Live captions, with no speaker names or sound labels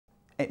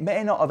It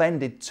may not have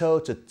ended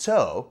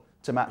toe-to-toe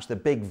to match the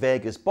big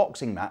Vegas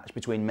boxing match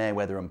between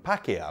Mayweather and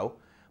Pacquiao,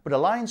 but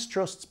Alliance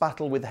Trust's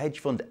battle with hedge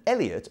fund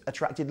Elliott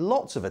attracted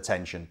lots of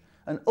attention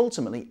and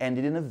ultimately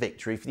ended in a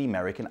victory for the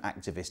American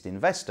activist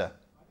investor.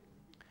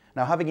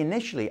 Now, having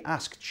initially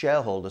asked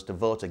shareholders to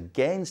vote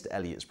against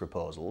Elliott's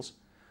proposals,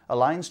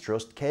 Alliance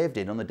Trust caved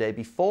in on the day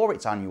before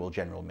its annual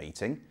general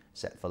meeting,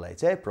 set for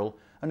late April,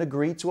 and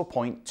agreed to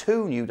appoint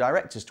 2 new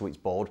directors to its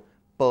board,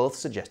 both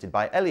suggested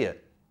by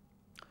Elliott.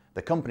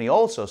 The company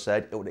also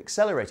said it would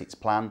accelerate its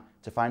plan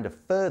to find a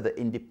further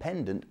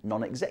independent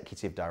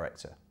non-executive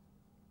director.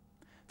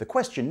 The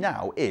question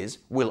now is,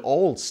 will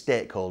all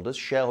stakeholders,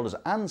 shareholders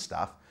and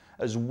staff,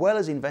 as well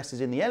as investors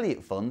in the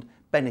Elliott Fund,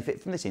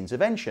 benefit from this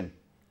intervention?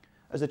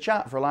 As the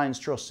chart for Alliance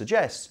Trust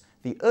suggests,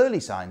 the early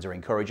signs are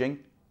encouraging,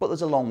 but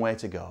there's a long way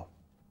to go.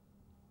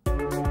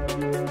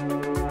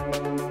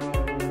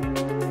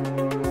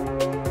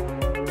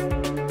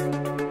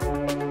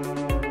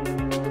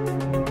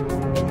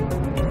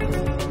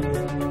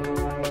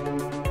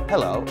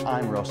 Hello,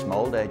 I'm Russ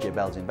Mould, AJ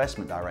Bell's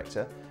Investment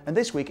Director, and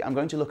this week I'm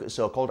going to look at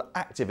so-called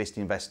activist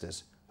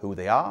investors, who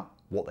they are,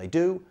 what they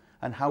do,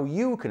 and how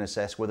you can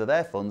assess whether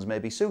their funds may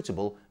be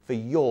suitable for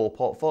your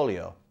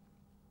portfolio.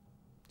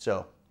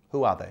 So,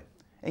 who are they?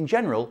 In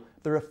general,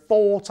 there are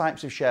 4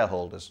 types of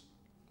shareholders.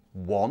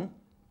 1.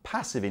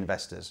 Passive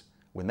investors.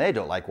 When they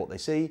don't like what they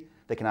see,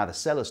 they can either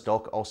sell a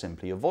stock or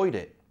simply avoid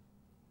it.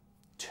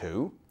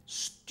 2.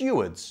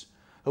 Stewards,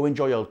 who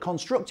enjoy a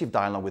constructive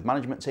dialogue with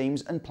management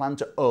teams and plan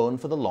to own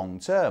for the long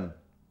term.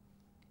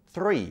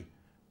 3.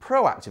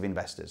 Proactive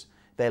investors.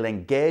 They'll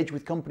engage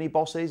with company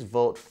bosses,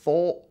 vote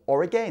for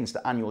or against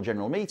at annual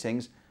general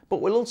meetings,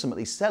 but will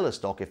ultimately sell a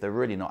stock if they're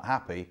really not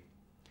happy.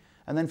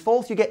 And then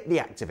 4th, you get the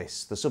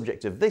activists, the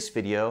subject of this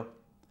video.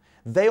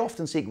 They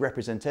often seek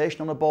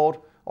representation on a board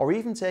or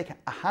even take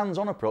a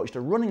hands-on approach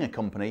to running a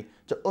company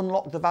to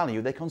unlock the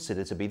value they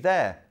consider to be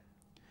there.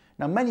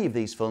 Now, many of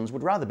these funds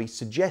would rather be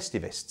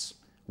suggestivists,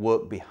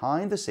 work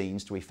behind the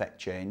scenes to effect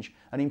change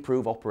and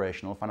improve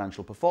operational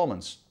financial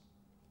performance.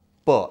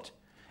 But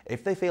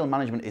if they feel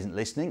management isn't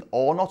listening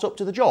or not up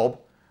to the job,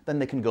 then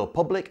they can go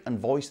public and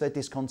voice their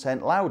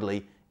discontent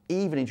loudly,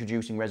 even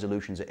introducing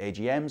resolutions at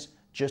AGMs,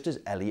 just as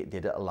Elliott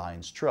did at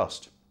Alliance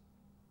Trust.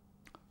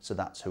 So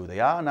that's who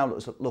they are. Now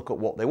let's look at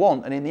what they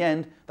want, and in the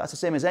end, that's the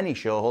same as any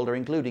shareholder,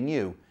 including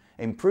you.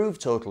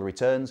 Improved total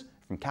returns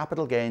from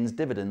capital gains,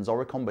 dividends,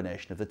 or a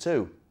combination of the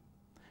two.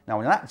 Now,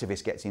 when an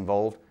activist gets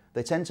involved,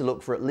 they tend to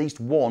look for at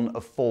least one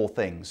of 4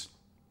 things.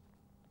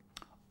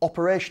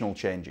 Operational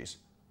changes,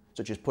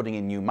 such as putting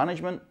in new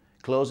management,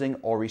 closing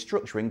or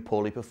restructuring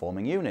poorly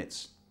performing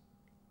units.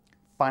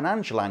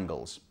 Financial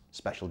angles,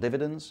 special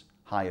dividends,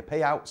 higher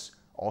payouts,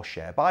 or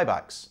share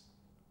buybacks.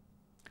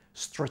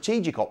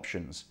 Strategic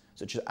options,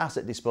 such as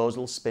asset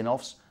disposals,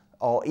 spin-offs,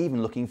 or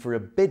even looking for a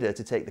bidder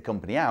to take the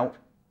company out.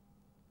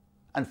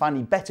 And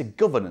finally, better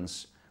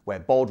governance, where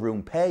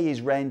boardroom pay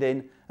is reined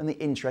in and the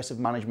interests of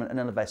management and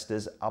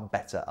investors are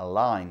better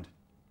aligned.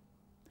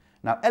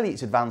 Now,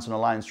 Elliott's advance on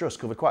Alliance Trust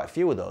covered quite a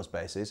few of those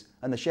bases,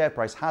 and the share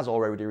price has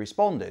already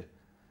responded.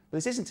 But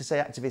this isn't to say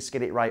activists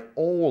get it right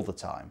all the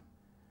time.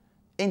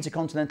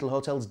 Intercontinental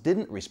Hotels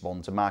didn't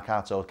respond to Mark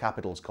Harto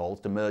Capital's calls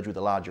to merge with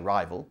a larger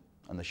rival,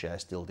 and the share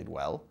still did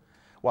well,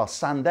 while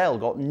Sandel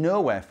got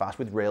nowhere fast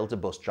with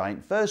rail-to-bus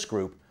giant First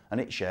Group,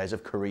 and its shares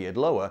have careered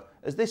lower,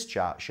 as this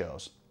chart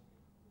shows.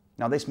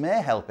 Now, this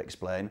may help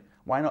explain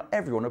why not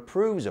everyone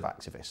approves of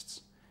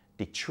activists.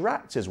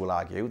 Detractors will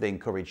argue they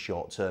encourage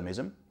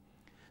short-termism.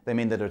 They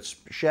mean that a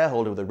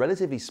shareholder with a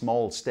relatively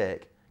small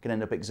stake can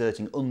end up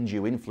exerting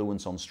undue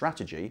influence on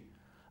strategy,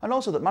 and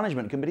also that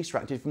management can be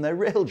distracted from their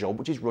real job,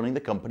 which is running the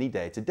company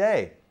day to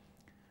day.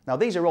 Now,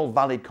 these are all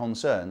valid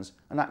concerns,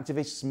 and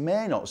activists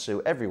may not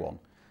suit everyone,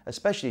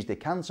 especially as they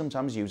can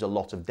sometimes use a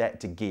lot of debt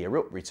to gear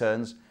up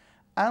returns,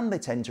 and they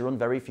tend to run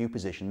very few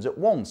positions at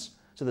once,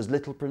 so there's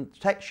little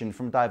protection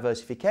from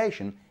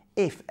diversification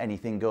if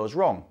anything goes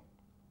wrong.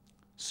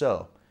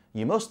 So,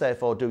 you must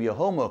therefore do your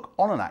homework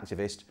on an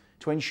activist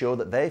to ensure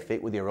that they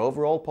fit with your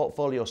overall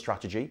portfolio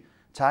strategy,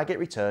 target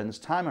returns,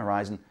 time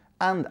horizon,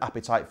 and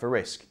appetite for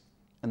risk.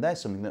 And there's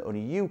something that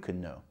only you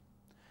can know.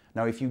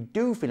 Now, if you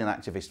do feel an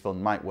activist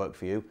fund might work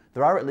for you,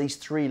 there are at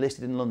least 3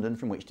 listed in London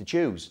from which to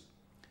choose.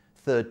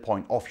 Third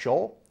Point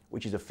Offshore,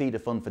 which is a feeder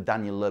fund for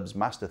Daniel Loeb's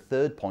master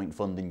Third Point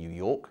Fund in New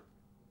York.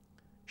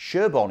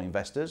 Sherborne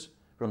Investors,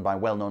 run by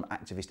well-known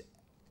activist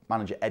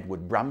manager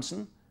Edward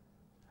Bramson.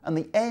 And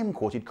the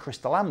AIM-quoted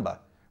Crystal Amber,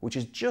 which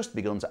has just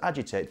begun to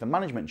agitate for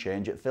management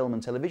change at film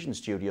and television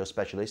studio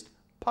specialist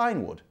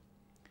Pinewood.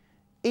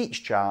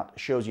 Each chart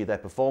shows you their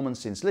performance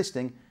since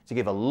listing to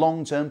give a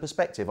long-term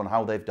perspective on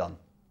how they've done.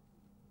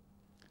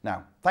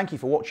 Now, thank you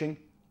for watching,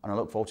 and I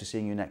look forward to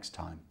seeing you next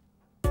time.